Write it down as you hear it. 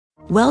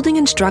Welding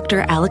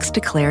instructor Alex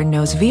DeClaire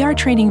knows VR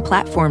training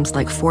platforms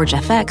like Forge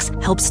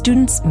FX help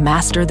students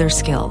master their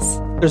skills.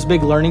 There's a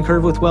big learning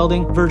curve with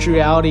welding. Virtual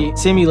reality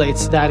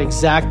simulates that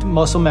exact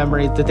muscle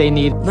memory that they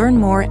need. Learn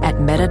more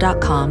at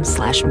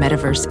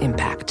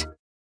meta.com/metaverseimpact.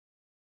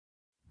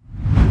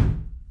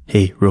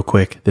 Hey, real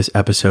quick, this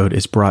episode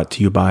is brought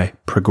to you by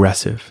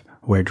Progressive,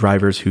 where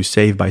drivers who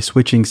save by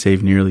switching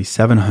save nearly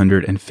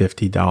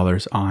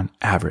 $750 on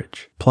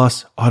average.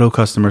 Plus, auto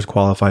customers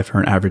qualify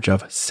for an average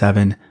of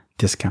 7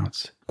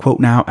 discounts. Quote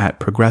now at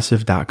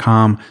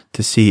progressive.com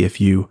to see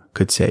if you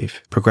could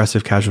save.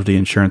 Progressive Casualty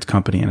Insurance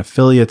Company and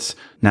Affiliates.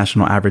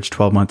 National average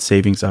 12-month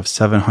savings of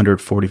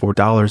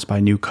 $744 by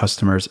new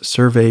customers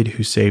surveyed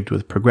who saved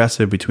with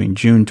Progressive between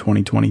June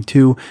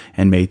 2022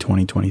 and May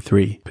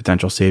 2023.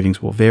 Potential savings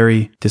will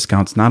vary.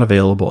 Discounts not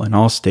available in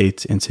all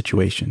states and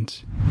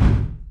situations.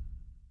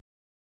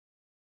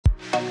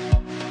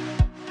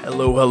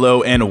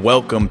 Hello, and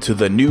welcome to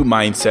the New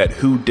Mindset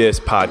Who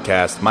Dis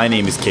podcast. My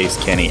name is Case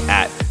Kenny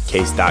at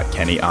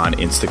Case.Kenny on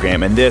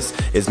Instagram, and this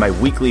is my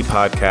weekly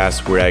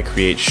podcast where I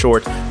create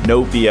short,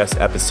 no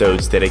BS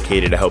episodes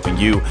dedicated to helping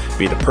you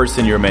be the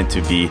person you're meant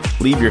to be,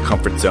 leave your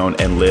comfort zone,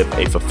 and live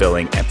a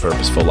fulfilling and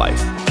purposeful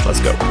life.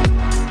 Let's go.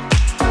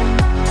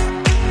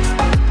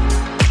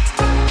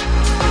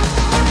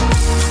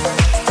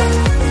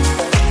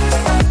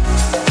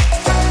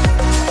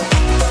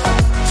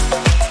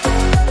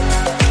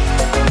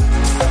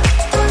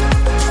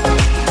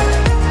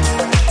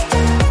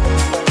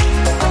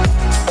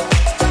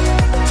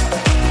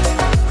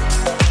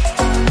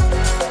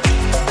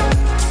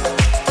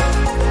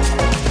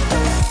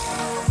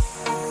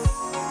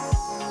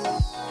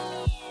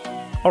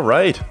 All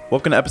right,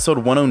 welcome to episode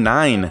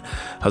 109.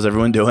 How's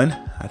everyone doing?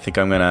 I think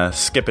I'm going to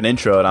skip an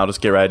intro and I'll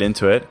just get right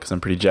into it because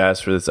I'm pretty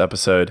jazzed for this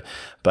episode.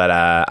 But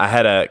I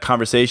had a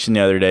conversation the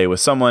other day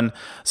with someone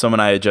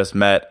I had just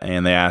met,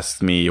 and they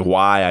asked me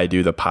why I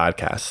do the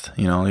podcast.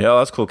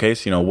 That's cool,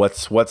 Case.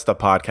 What's the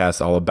podcast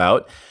all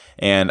about?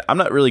 And I'm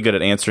not really good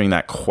at answering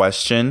that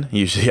question.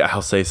 Usually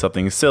I'll say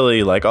something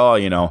silly like,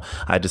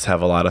 I just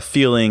have a lot of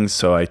feelings,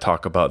 so I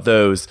talk about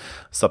those.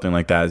 Something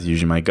like that is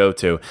usually my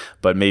go-to.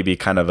 But maybe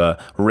kind of a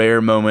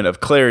rare moment of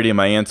clarity in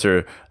my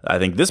answer, I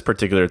think this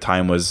particular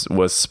time was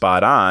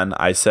spot on.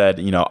 I said,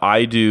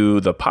 I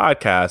do the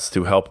podcast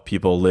to help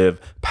people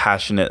live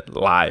passionate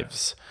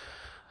lives.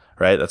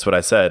 Right? That's what I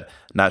said.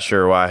 Not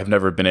sure why. I've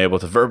never been able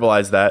to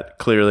verbalize that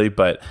clearly,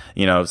 but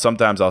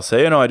sometimes I'll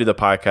say, I do the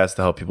podcast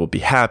to help people be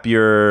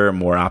happier,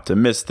 more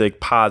optimistic,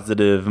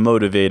 positive,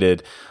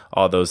 motivated,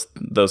 all those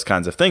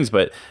kinds of things.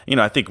 But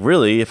I think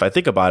really, if I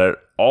think about it,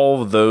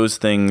 all of those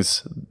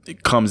things,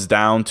 it comes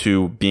down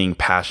to being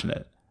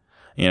passionate.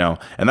 And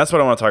that's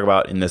what I want to talk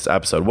about in this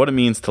episode, what it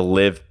means to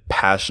live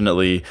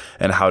passionately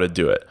and how to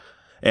do it.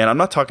 And I'm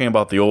not talking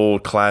about the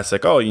old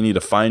classic, you need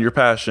to find your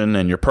passion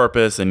and your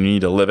purpose and you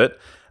need to live it.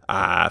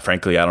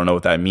 Frankly, I don't know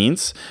what that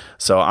means.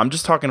 So I'm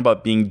just talking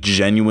about being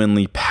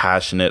genuinely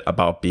passionate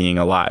about being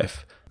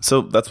alive.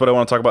 So that's what I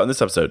want to talk about in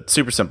this episode.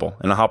 Super simple.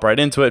 And I'll hop right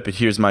into it. But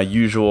here's my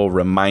usual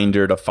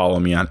reminder to follow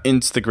me on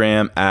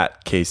Instagram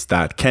at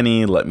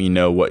Case.Kenny. Let me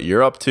know what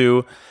you're up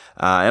to.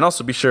 And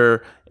also be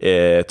sure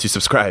to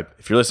subscribe.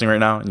 If you're listening right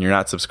now and you're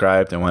not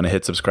subscribed and want to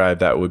hit subscribe,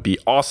 that would be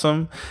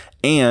awesome.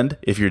 And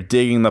if you're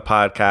digging the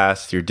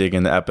podcast, you're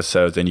digging the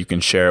episodes, and you can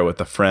share it with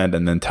a friend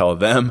and then tell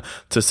them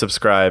to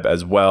subscribe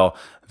as well,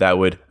 that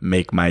would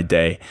make my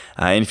day.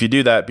 And if you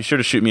do that, be sure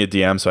to shoot me a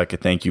DM so I could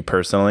thank you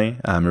personally.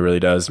 It really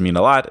does mean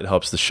a lot. It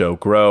helps the show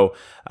grow.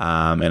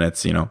 And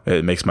it's,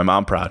 it makes my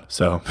mom proud.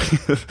 So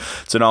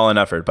it's an all-in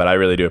effort, but I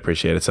really do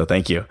appreciate it. So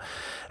thank you.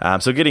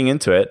 So getting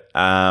into it,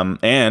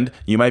 and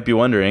you might be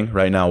wondering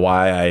right now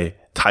why I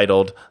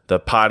titled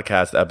the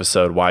podcast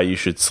episode, Why You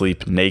Should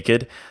Sleep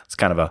Naked. It's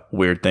kind of a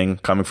weird thing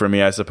coming from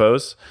me, I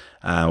suppose.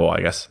 Well,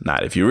 I guess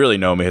not. If you really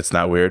know me, it's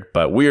not weird,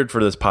 but weird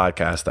for this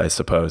podcast, I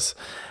suppose.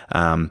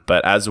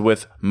 But as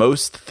with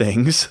most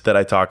things that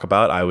I talk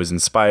about, I was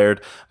inspired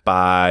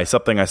by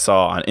something I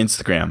saw on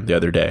Instagram the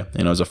other day.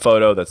 And it was a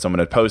photo that someone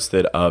had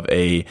posted of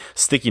a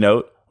sticky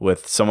note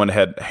with someone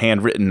had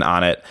handwritten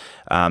on it.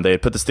 They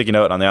had put the sticky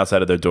note on the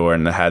outside of their door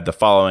and it had the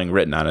following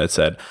written on it. It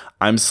said,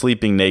 "I'm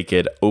sleeping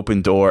naked,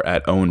 open door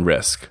at own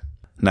risk."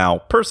 Now,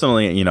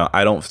 personally,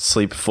 I don't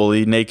sleep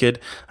fully naked.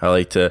 I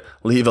like to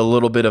leave a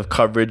little bit of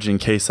coverage in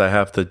case I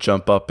have to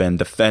jump up and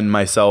defend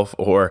myself,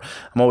 or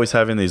I'm always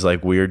having these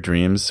weird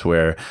dreams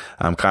where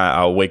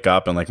I'll wake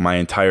up and my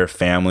entire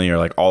family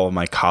or all of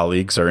my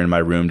colleagues are in my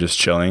room just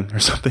chilling or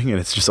something.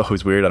 And it's just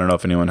always weird. I don't know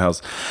if anyone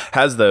else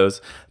has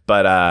those,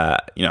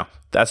 but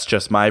that's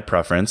just my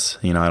preference.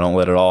 I don't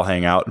let it all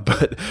hang out.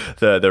 But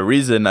the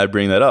reason I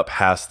bring that up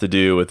has to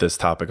do with this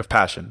topic of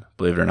passion,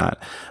 believe it or not.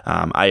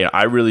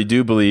 I really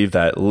do believe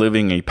that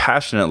living a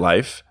passionate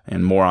life,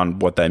 and more on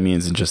what that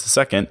means in just a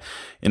second,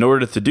 in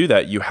order to do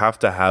that, you have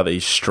to have a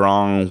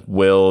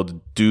strong-willed,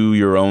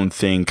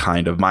 do-your-own-thing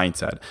kind of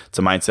mindset. It's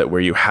a mindset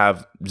where you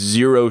have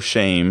zero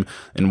shame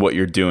in what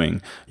you're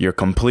doing. You're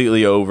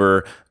completely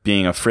over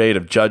being afraid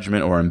of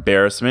judgment or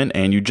embarrassment,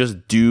 and you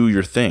just do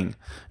your thing.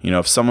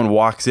 If someone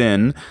walks in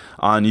in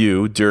on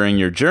you during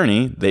your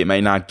journey. They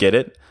might not get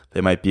it.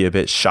 They might be a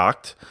bit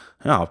shocked.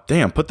 Oh,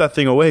 damn, put that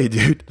thing away,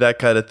 dude. That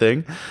kind of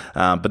thing.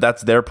 But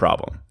that's their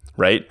problem,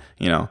 right?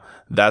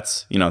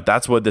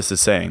 That's what this is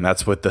saying.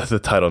 That's what the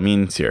title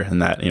means here. And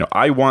that,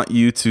 I want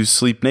you to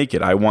sleep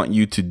naked. I want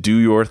you to do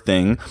your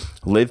thing,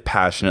 live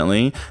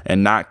passionately,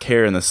 and not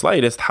care in the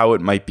slightest how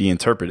it might be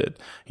interpreted.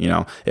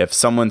 If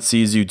someone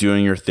sees you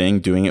doing your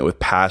thing, doing it with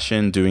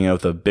passion, doing it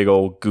with a big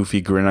old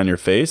goofy grin on your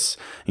face,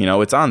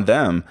 it's on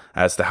them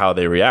as to how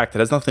they react. It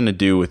has nothing to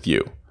do with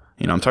you.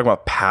 I'm talking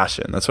about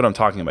passion. That's what I'm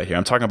talking about here.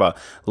 I'm talking about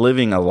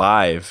living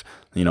alive,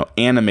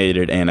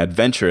 animated and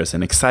adventurous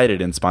and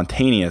excited and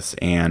spontaneous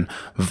and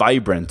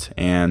vibrant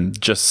and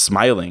just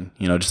smiling,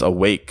 just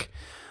awake.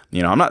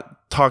 I'm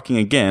not talking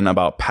again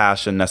about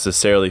passion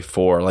necessarily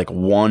for like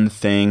one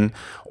thing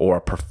or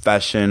a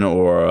profession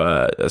or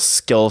a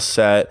skill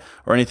set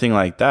or anything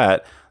like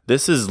that.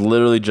 This is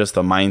literally just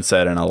a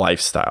mindset and a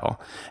lifestyle.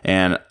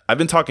 And I've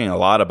been talking a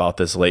lot about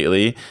this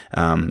lately.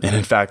 And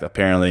in fact,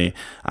 apparently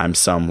I'm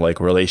some like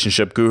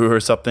relationship guru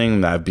or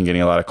something. I've been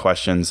getting a lot of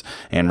questions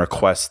and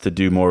requests to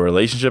do more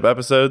relationship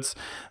episodes.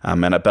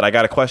 But I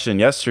got a question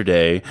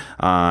yesterday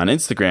on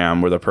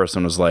Instagram where the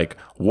person was like,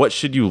 what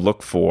should you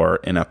look for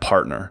in a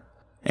partner?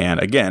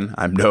 And again,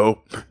 I'm no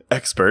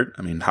expert.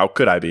 I mean, how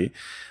could I be?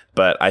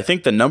 But I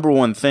think the number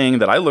one thing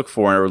that I look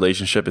for in a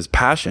relationship is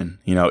passion.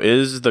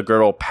 Is the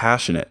girl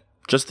passionate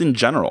just in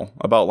general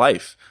about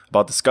life,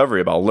 about discovery,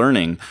 about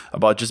learning,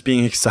 about just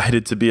being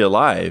excited to be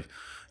alive?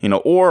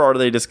 Or are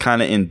they just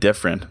kind of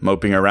indifferent,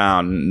 moping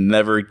around,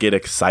 never get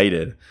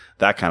excited,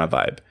 that kind of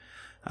vibe?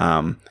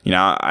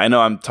 I know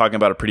I'm talking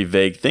about a pretty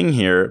vague thing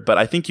here, but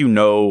I think you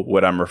know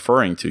what I'm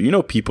referring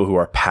to. People who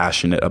are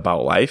passionate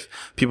about life,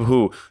 people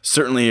who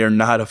certainly are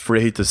not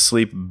afraid to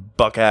sleep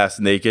buck ass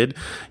naked,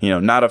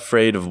 not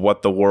afraid of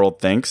what the world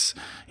thinks.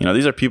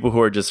 These are people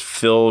who are just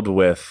filled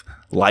with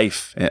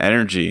life and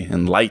energy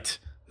and light.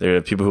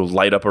 They're people who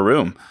light up a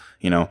room.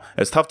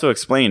 It's tough to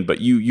explain,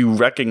 but you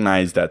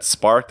recognize that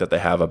spark that they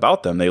have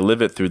about them. They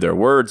live it through their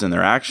words and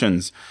their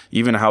actions,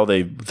 even how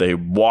they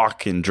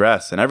walk and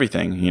dress and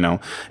everything.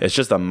 It's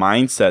just a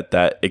mindset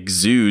that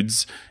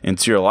exudes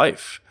into your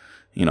life.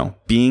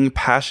 Being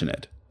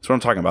passionate. That's what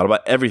I'm talking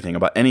about everything,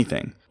 about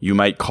anything. You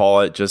might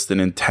call it just an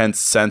intense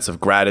sense of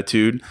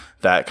gratitude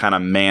that kind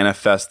of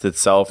manifests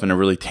itself in a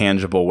really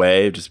tangible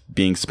way, just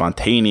being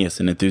spontaneous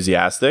and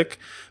enthusiastic,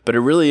 but it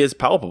really is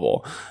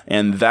palpable.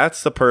 And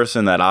that's the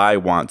person that I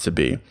want to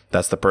be.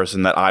 That's the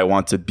person that I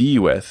want to be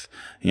with.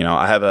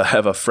 I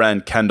have a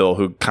friend, Kendall,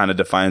 who kind of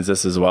defines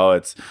this as well.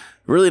 It's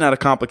really not a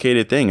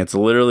complicated thing. It's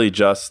literally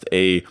just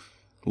a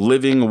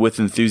living with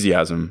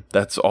enthusiasm.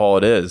 That's all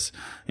it is.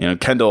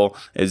 Kendall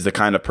is the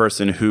kind of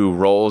person who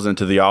rolls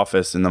into the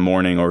office in the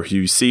morning, or who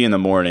you see in the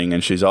morning,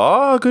 and she's,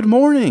 oh, good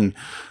morning.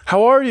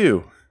 How are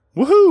you?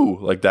 Woohoo!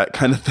 Like that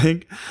kind of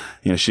thing.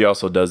 She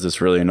also does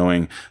this really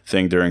annoying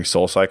thing during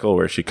Soul Cycle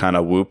where she kind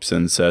of whoops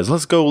and says,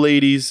 let's go,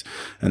 ladies,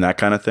 and that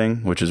kind of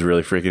thing, which is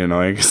really freaking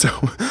annoying. So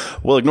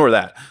we'll ignore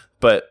that.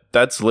 But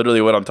that's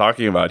literally what I'm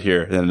talking about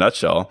here in a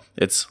nutshell.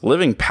 It's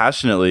living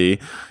passionately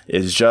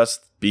is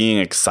just being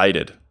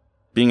excited.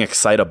 Being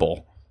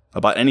excitable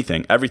about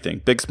anything,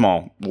 everything, big,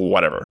 small,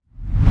 whatever.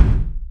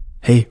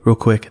 Hey, real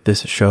quick,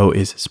 this show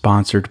is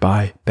sponsored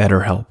by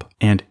BetterHelp.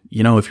 And,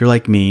 if you're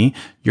like me,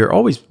 you're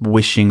always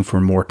wishing for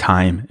more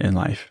time in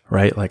life,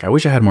 right? Like, I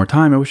wish I had more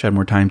time. I wish I had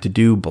more time to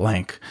do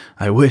blank.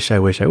 I wish.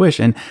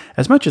 And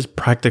as much as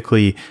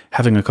practically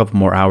having a couple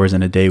more hours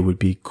in a day would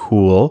be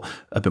cool,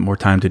 a bit more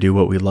time to do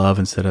what we love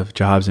instead of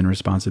jobs and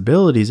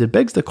responsibilities, it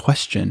begs the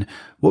question,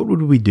 what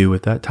would we do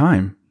with that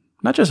time?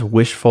 Not just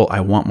wishful, I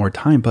want more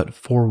time, but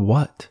for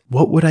what?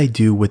 What would I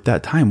do with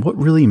that time? What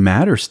really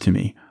matters to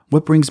me?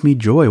 What brings me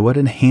joy? What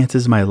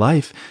enhances my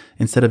life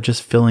instead of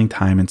just filling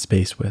time and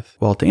space with?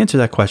 Well, to answer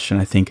that question,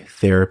 I think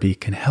therapy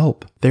can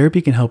help.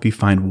 Therapy can help you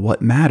find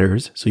what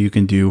matters so you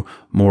can do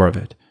more of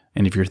it.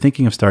 And if you're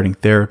thinking of starting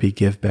therapy,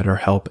 give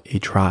BetterHelp a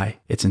try.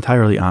 It's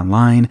entirely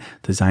online,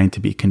 designed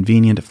to be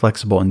convenient,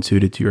 flexible, and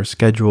suited to your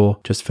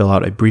schedule. Just fill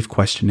out a brief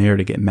questionnaire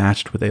to get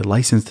matched with a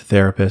licensed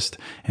therapist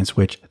and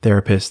switch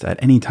therapists at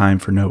any time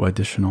for no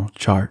additional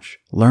charge.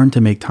 Learn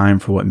to make time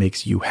for what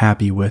makes you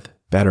happy with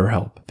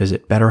BetterHelp.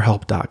 Visit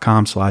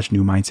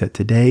betterhelp.com/newmindset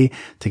today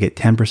to get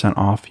 10%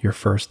 off your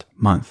first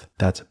month.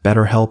 That's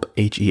BetterHelp,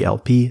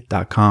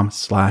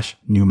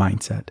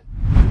 HELP.com/newmindset.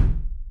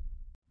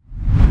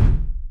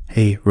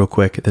 Hey, real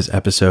quick, this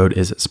episode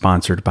is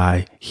sponsored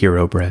by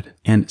Hero Bread.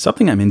 And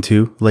something I'm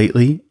into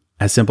lately,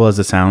 as simple as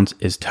it sounds,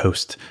 is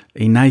toast.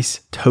 A nice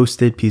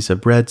toasted piece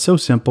of bread, so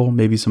simple,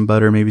 maybe some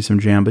butter, maybe some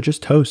jam, but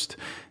just toast.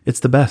 It's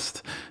the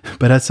best.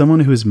 But as someone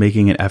who is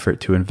making an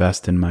effort to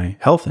invest in my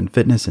health and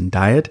fitness and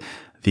diet,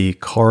 the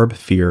carb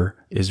fear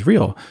is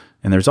real.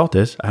 And the result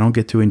is I don't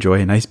get to enjoy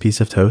a nice piece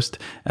of toast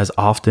as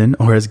often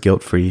or as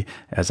guilt-free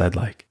as I'd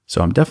like.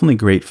 So I'm definitely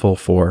grateful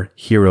for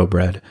Hero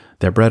Bread.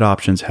 Their bread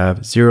options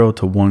have 0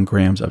 to 1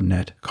 grams of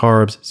net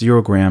carbs,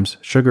 0 grams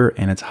sugar,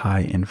 and it's high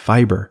in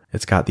fiber.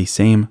 It's got the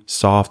same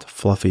soft,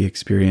 fluffy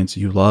experience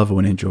you love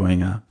when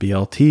enjoying a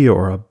BLT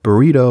or a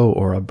burrito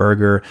or a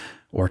burger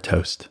or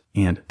toast.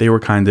 And they were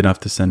kind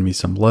enough to send me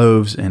some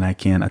loaves, and I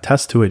can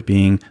attest to it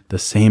being the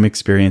same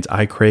experience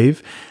I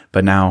crave,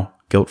 but now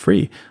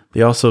guilt-free.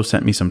 They also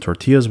sent me some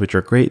tortillas, which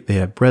are great. They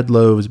have bread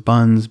loaves,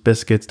 buns,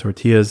 biscuits,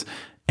 tortillas,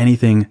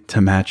 anything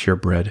to match your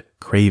bread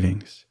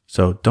cravings.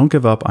 So don't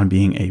give up on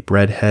being a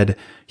breadhead.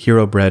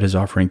 Hero Bread is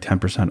offering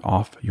 10%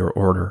 off your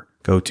order.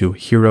 Go to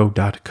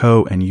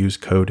hero.co and use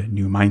code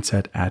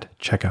NEWMINDSET at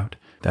checkout.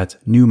 That's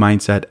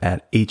NEWMINDSET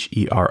at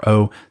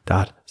hero.co.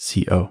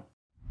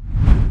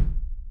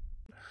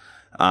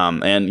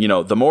 And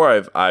the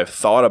more I've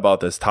thought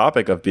about this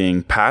topic of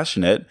being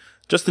passionate,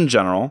 just in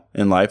general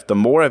in life, the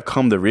more I've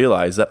come to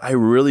realize that I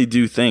really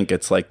do think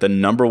it's like the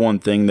number one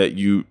thing that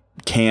you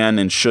can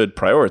and should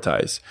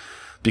prioritize.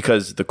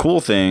 Because the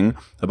cool thing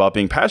about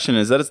being passionate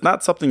is that it's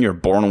not something you're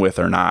born with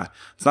or not.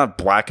 It's not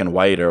black and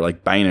white or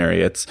like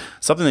binary. It's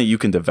something that you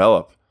can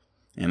develop.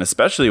 And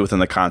especially within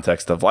the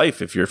context of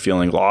life, if you're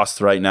feeling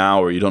lost right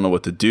now or you don't know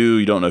what to do,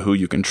 you don't know who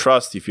you can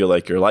trust, you feel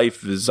like your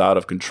life is out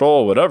of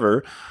control,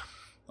 whatever,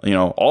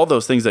 all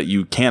those things that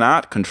you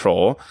cannot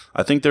control,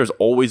 I think there's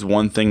always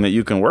one thing that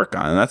you can work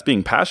on, and that's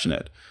being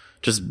passionate.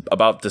 Just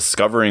about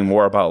discovering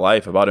more about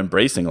life, about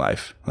embracing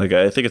life. Like,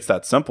 I think it's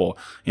that simple.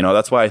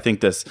 That's why I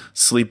think this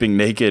sleeping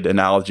naked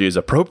analogy is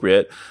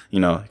appropriate,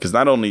 because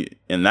not only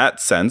in that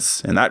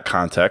sense, in that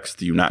context,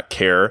 do you not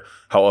care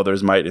how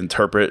others might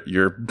interpret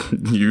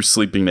you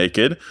sleeping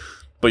naked,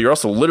 but you're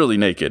also literally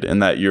naked in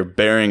that you're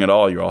bearing it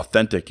all. You're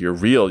authentic, you're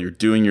real, you're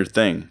doing your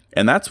thing.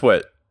 And that's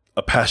what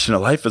a passionate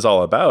life is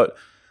all about.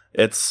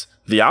 It's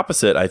the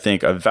opposite, I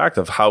think, in fact,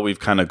 of how we've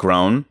kind of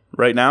grown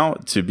right now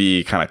to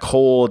be kind of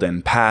cold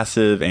and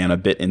passive and a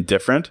bit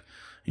indifferent.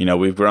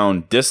 We've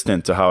grown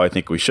distant to how I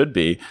think we should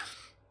be,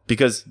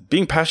 because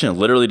being passionate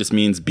literally just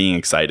means being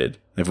excited.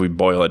 If we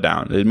boil it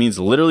down, it means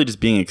literally just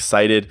being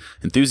excited,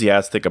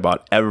 enthusiastic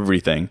about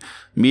everything,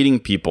 meeting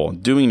people,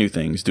 doing new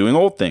things, doing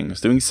old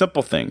things, doing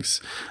simple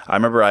things. I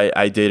remember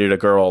I dated a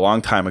girl a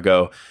long time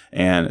ago,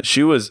 and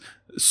she was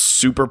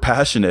super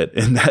passionate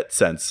in that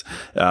sense.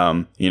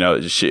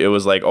 It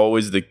was like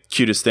always the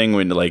cutest thing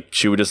when like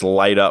she would just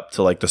light up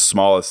to like the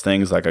smallest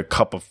things, like a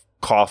cup of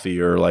coffee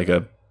or like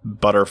a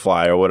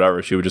butterfly or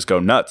whatever. She would just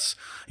go nuts.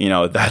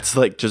 That's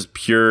like just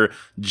pure,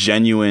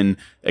 genuine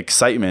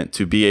excitement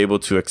to be able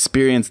to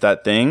experience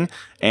that thing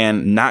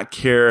and not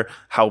care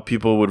how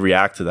people would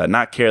react to that,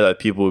 not care that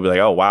people would be like,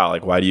 oh wow,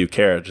 like why do you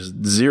care?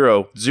 Just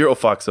zero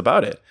fucks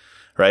about it,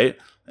 right?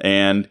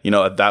 And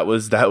that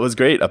was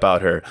great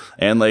about her.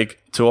 And like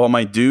to all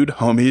my dude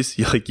homies,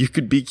 you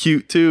could be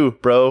cute too,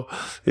 bro,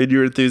 in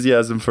your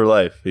enthusiasm for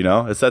life.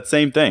 It's that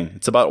same thing.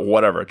 It's about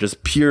whatever,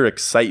 just pure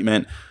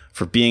excitement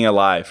for being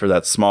alive, for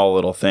that small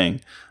little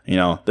thing.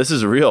 This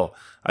is real.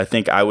 I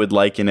think I would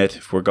liken it,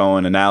 if we're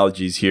going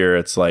analogies here,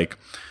 it's like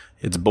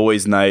it's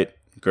boys' night,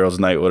 girls'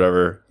 night,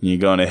 whatever. You're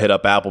going to hit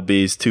up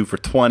Applebee's 2 for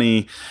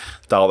 $20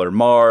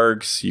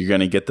 margs. You're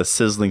going to get the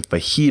sizzling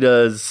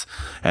fajitas,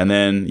 and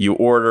then you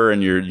order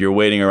and you're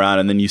waiting around,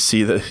 and then you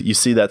see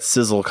that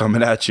sizzle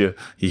coming at you.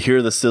 You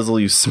hear the sizzle,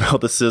 you smell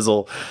the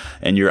sizzle,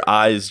 and your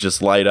eyes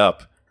just light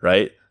up,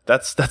 right?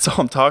 That's all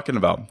I'm talking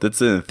about.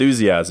 It's an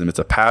enthusiasm. It's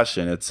a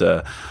passion. It's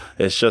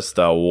just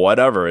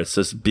whatever. It's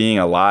just being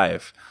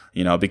alive,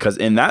 because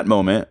in that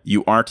moment,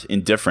 you aren't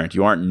indifferent.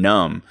 You aren't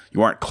numb.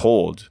 You aren't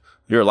cold.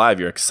 You're alive.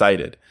 You're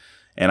excited.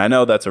 And I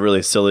know that's a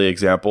really silly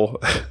example,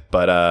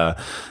 but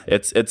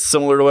it's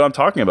similar to what I'm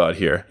talking about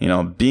here.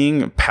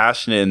 Being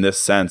passionate in this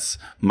sense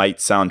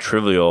might sound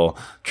trivial,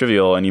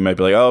 and you might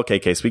be like, oh, okay,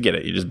 Case, we get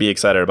it. You just be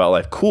excited about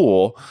life.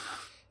 Cool.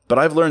 But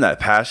I've learned that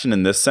passion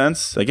in this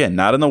sense, again,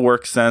 not in the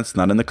work sense,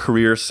 not in the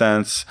career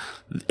sense,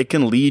 it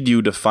can lead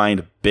you to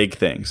find big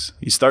things.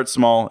 You start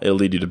small, it'll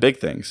lead you to big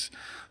things.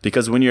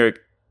 Because when you're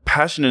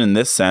passionate in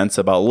this sense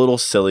about little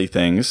silly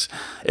things,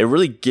 it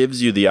really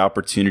gives you the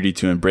opportunity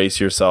to embrace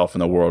yourself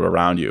and the world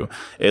around you.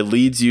 It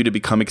leads you to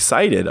become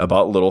excited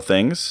about little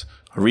things,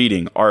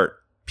 reading,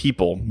 art,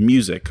 people,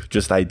 music,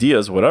 just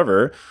ideas,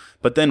 whatever.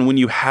 But then when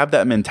you have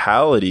that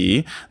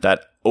mentality,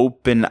 that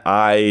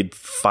open-eyed,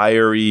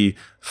 fiery,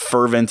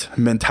 fervent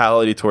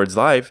mentality towards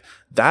life,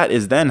 that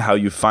is then how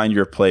you find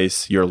your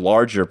place, your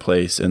larger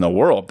place in the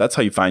world. That's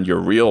how you find your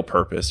real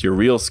purpose, your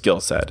real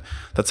skill set.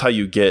 That's how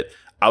you get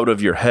out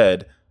of your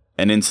head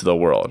and into the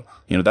world.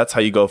 That's how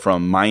you go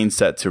from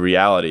mindset to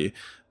reality,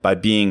 by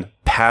being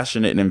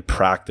passionate in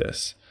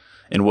practice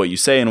in what you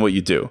say and what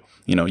you do.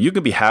 You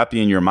can be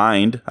happy in your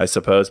mind, I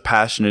suppose,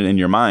 passionate in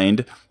your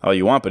mind all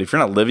you want, but if you're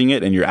not living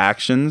it in your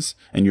actions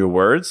and your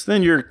words,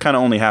 then you're kind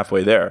of only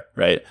halfway there,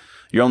 right?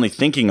 You're only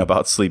thinking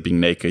about sleeping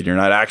naked. You're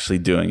not actually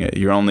doing it.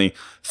 You're only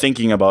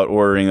thinking about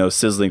ordering those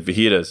sizzling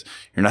fajitas.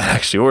 You're not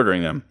actually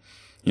ordering them.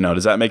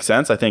 Does that make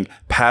sense? I think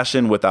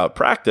passion without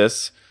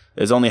practice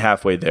is only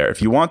halfway there.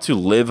 If you want to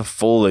live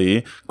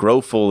fully,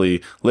 grow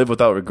fully, live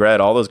without regret,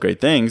 all those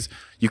great things,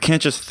 you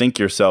can't just think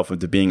yourself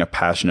into being a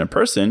passionate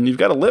person. You've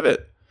got to live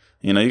it.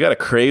 You got to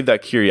crave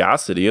that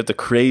curiosity. You have to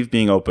crave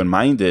being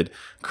open-minded,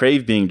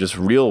 crave being just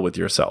real with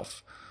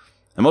yourself.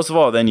 And most of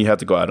all, then you have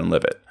to go out and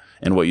live it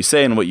in what you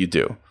say and what you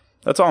do.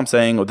 That's all I'm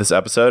saying with this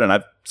episode. And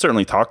I've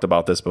certainly talked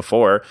about this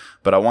before,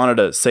 but I wanted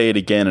to say it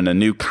again in a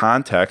new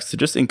context to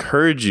just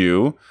encourage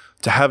you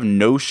to have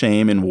no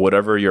shame in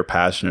whatever you're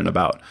passionate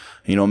about.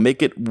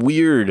 Make it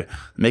weird,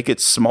 make it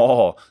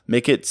small,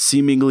 make it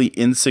seemingly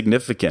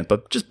insignificant,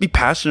 but just be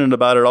passionate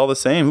about it all the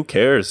same. Who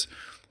cares?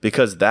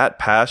 Because that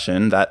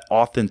passion, that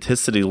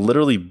authenticity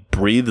literally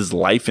breathes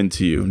life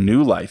into you,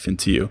 new life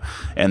into you.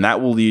 And that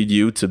will lead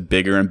you to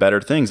bigger and better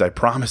things. I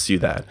promise you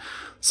that.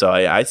 So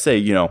I say,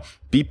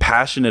 be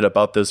passionate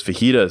about those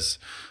fajitas.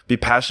 Be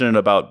passionate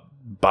about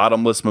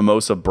bottomless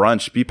mimosa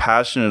brunch. Be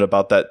passionate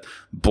about that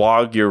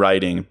blog you're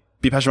writing.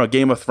 Be passionate about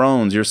Game of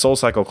Thrones, your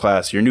SoulCycle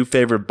class, your new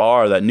favorite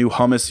bar, that new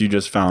hummus you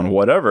just found,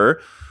 whatever.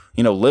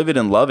 Live it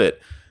and love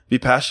it. Be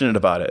passionate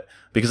about it.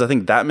 Because I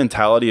think that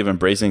mentality of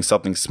embracing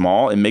something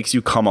small, it makes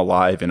you come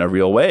alive in a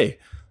real way.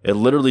 It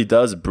literally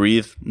does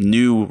breathe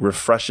new,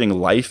 refreshing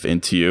life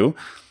into you,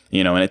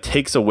 and it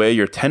takes away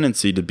your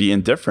tendency to be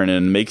indifferent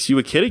and makes you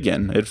a kid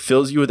again. It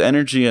fills you with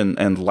energy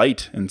and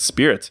light and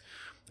spirit.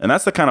 And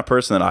that's the kind of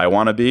person that I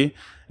want to be.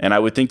 And I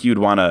would think you'd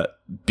want to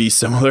be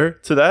similar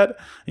to that,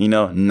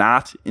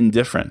 not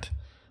indifferent,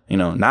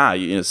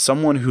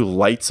 someone who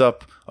lights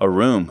up a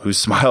room, who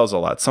smiles a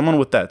lot, someone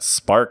with that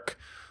spark,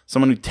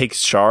 someone who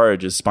takes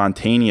charge, is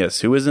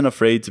spontaneous, who isn't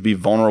afraid to be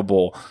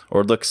vulnerable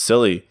or look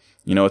silly.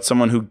 It's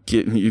someone who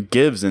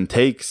gives and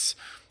takes,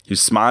 who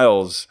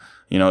smiles,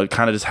 it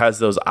kind of just has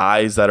those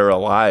eyes that are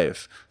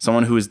alive,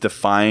 someone who is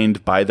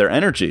defined by their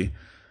energy.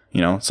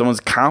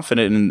 Someone's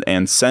confident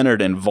and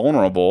centered and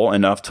vulnerable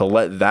enough to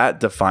let that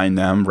define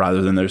them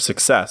rather than their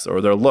success or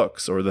their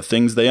looks or the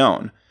things they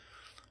own.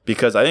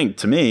 Because I think,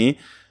 to me,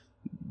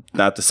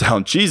 not to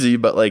sound cheesy,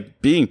 but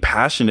like being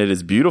passionate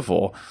is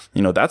beautiful.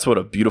 That's what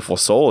a beautiful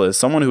soul is.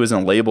 Someone who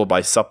isn't labeled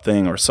by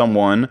something or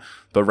someone,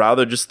 but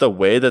rather just the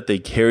way that they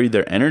carry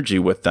their energy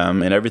with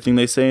them in everything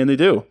they say and they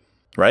do.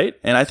 Right?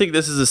 And I think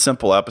this is a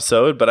simple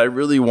episode, but I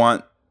really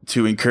want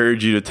to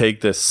encourage you to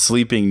take this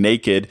sleeping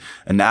naked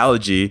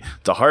analogy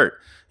to heart.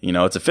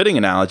 It's a fitting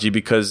analogy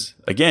because,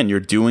 again,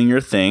 you're doing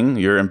your thing,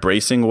 you're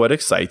embracing what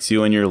excites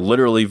you, and you're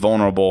literally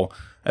vulnerable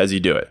as you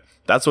do it.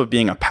 That's what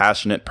being a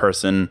passionate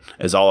person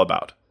is all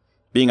about.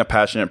 Being a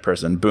passionate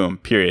person, boom,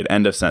 period,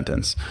 end of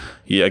sentence.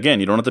 Again,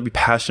 you don't have to be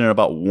passionate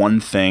about one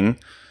thing.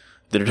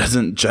 There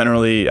doesn't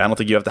generally, I don't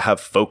think you have to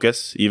have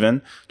focus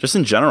even, just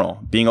in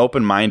general, being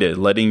open-minded,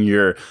 letting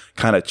your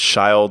kind of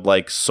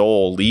childlike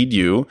soul lead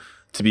you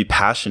to be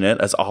passionate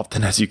as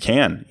often as you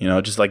can,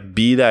 just like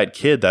be that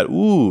kid, that,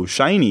 ooh,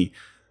 shiny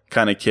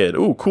kind of kid.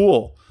 Ooh,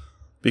 cool.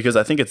 Because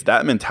I think it's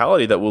that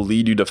mentality that will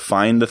lead you to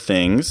find the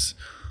things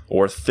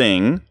or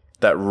thing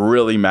that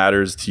really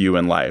matters to you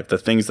in life, the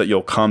things that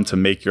you'll come to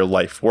make your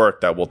life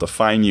work, that will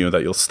define you,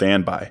 that you'll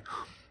stand by.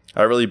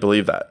 I really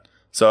believe that.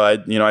 So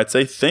I'd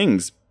say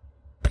things,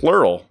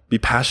 plural, be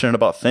passionate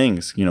about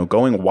things,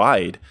 going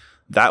wide.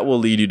 That will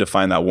lead you to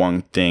find that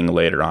one thing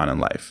later on in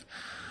life.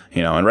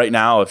 And right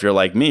now, if you're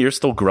like me, you're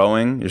still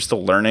growing, you're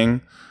still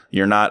learning.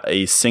 You're not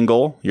a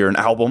single, you're an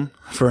album,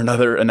 for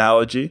another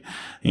analogy,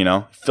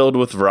 filled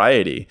with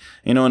variety,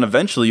 and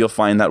eventually you'll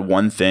find that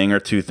one thing or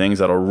two things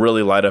that'll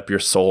really light up your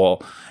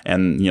soul.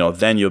 And,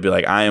 then you'll be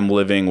like, I am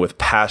living with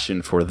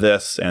passion for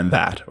this and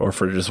that, or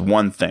for just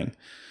one thing.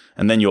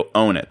 And then you'll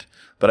own it.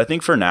 But I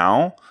think for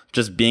now,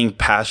 just being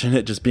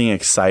passionate, just being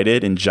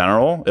excited in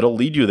general, it'll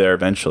lead you there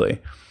eventually.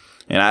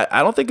 And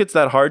I don't think it's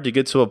that hard to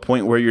get to a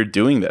point where you're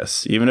doing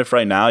this. Even if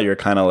right now you're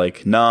kind of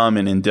like numb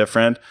and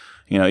indifferent,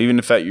 even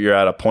if you're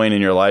at a point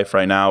in your life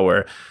right now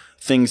where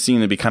things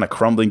seem to be kind of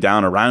crumbling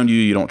down around you,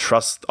 you don't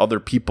trust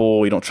other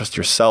people, you don't trust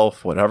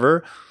yourself,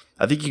 whatever,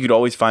 I think you could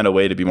always find a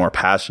way to be more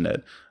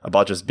passionate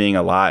about just being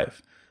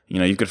alive.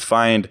 You could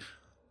find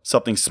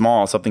something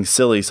small, something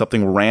silly,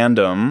 something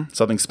random,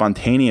 something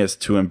spontaneous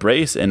to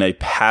embrace in a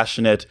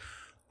passionate,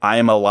 I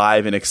am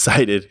alive and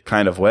excited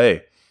kind of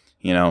way,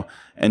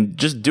 and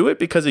just do it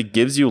because it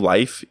gives you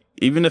life,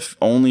 even if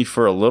only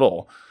for a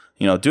little.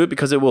 Do it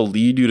because it will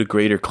lead you to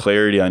greater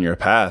clarity on your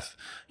path,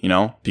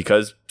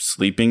 because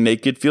sleeping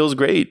naked feels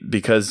great,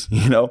 because,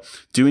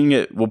 doing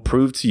it will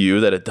prove to you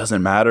that it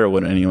doesn't matter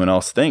what anyone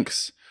else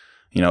thinks,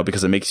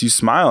 because it makes you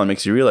smile and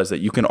makes you realize that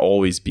you can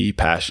always be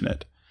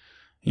passionate.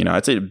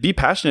 I'd say be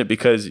passionate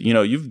because,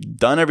 you've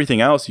done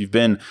everything else. You've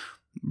been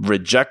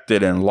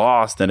rejected and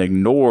lost and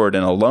ignored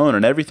and alone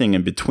and everything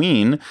in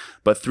between.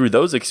 But through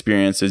those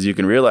experiences, you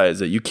can realize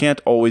that you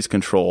can't always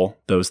control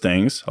those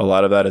things. A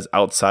lot of that is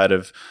outside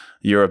of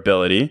your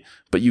ability,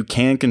 but you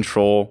can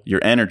control your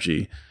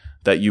energy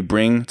that you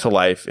bring to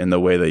life in the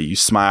way that you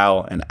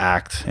smile and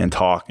act and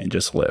talk and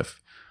just live.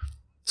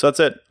 So that's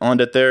it. I'll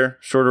end it there.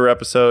 Shorter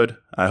episode.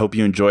 I hope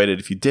you enjoyed it.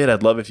 If you did,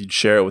 I'd love if you'd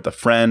share it with a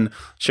friend,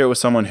 share it with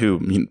someone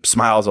who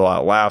smiles a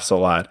lot, laughs a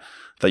lot,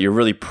 that you're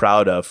really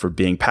proud of for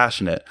being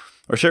passionate,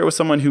 or share it with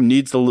someone who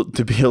needs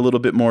to be a little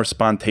bit more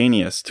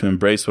spontaneous, to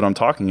embrace what I'm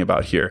talking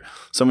about here.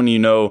 Someone you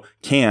know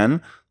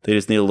can, they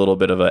just need a little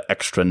bit of an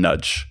extra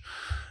nudge.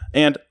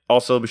 And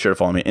also be sure to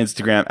follow me on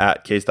Instagram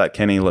at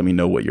case.kenny. Let me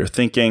know what you're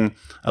thinking.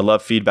 I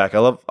love feedback. I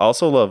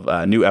also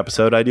love new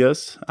episode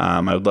ideas. I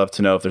would love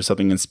to know if there's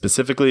something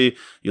specifically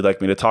you'd like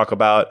me to talk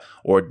about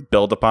or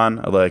build upon.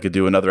 I'd like to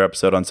do another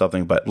episode on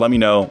something, but let me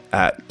know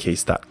at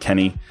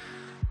case.kenny.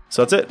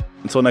 So that's it.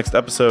 Until next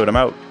episode, I'm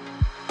out.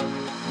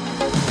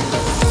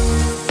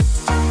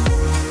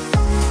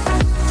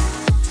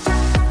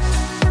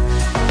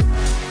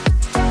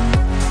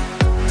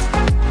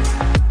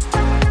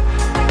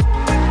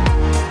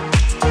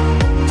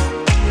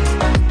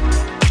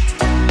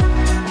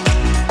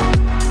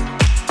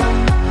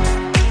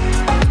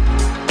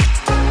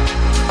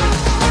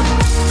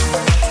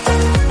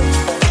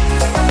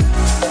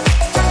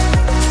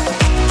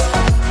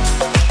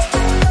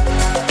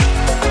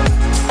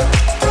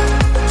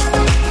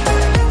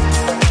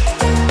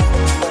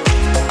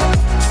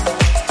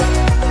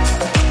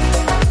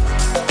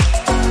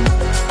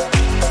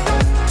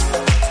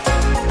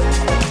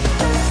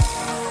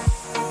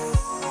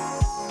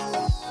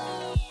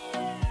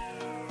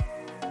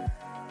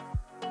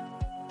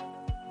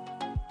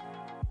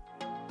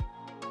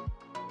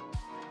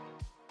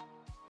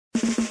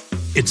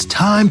 It's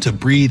time to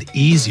breathe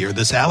easier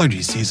this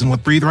allergy season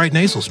with Breathe Right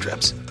nasal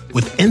strips.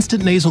 With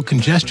instant nasal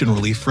congestion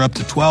relief for up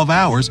to 12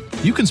 hours,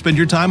 you can spend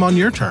your time on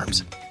your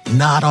terms,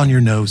 not on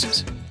your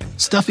noses.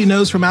 Stuffy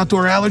nose from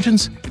outdoor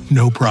allergens?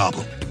 No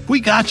problem. We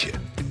got you.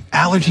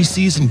 Allergy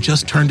season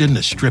just turned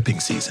into stripping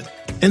season.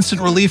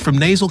 Instant relief from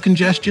nasal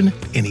congestion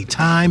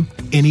anytime,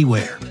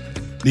 anywhere.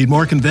 Need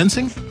more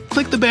convincing?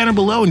 Click the banner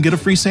below and get a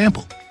free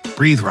sample.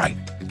 Breathe Right.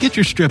 Get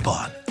your strip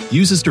on.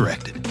 Use as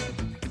directed.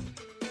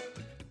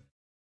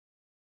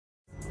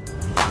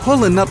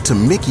 Pulling up to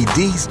Mickey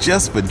D's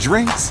just for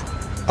drinks?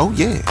 Oh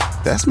yeah,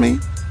 that's me.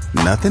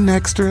 Nothing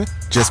extra,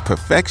 just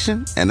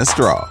perfection and a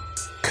straw.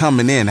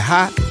 Coming in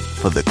hot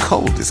for the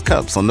coldest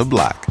cups on the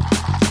block.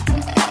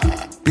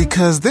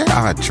 Because there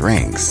are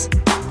drinks.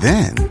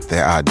 Then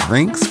there are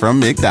drinks from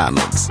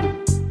McDonald's.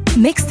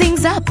 Mix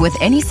things up with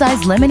any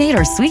size lemonade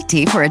or sweet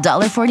tea for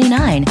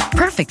 $1.49.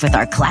 Perfect with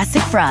our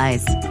classic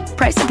fries.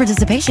 Price and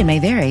participation may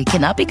vary.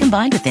 Cannot be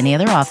combined with any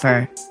other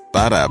offer.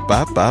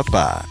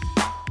 Ba-da-ba-ba-ba.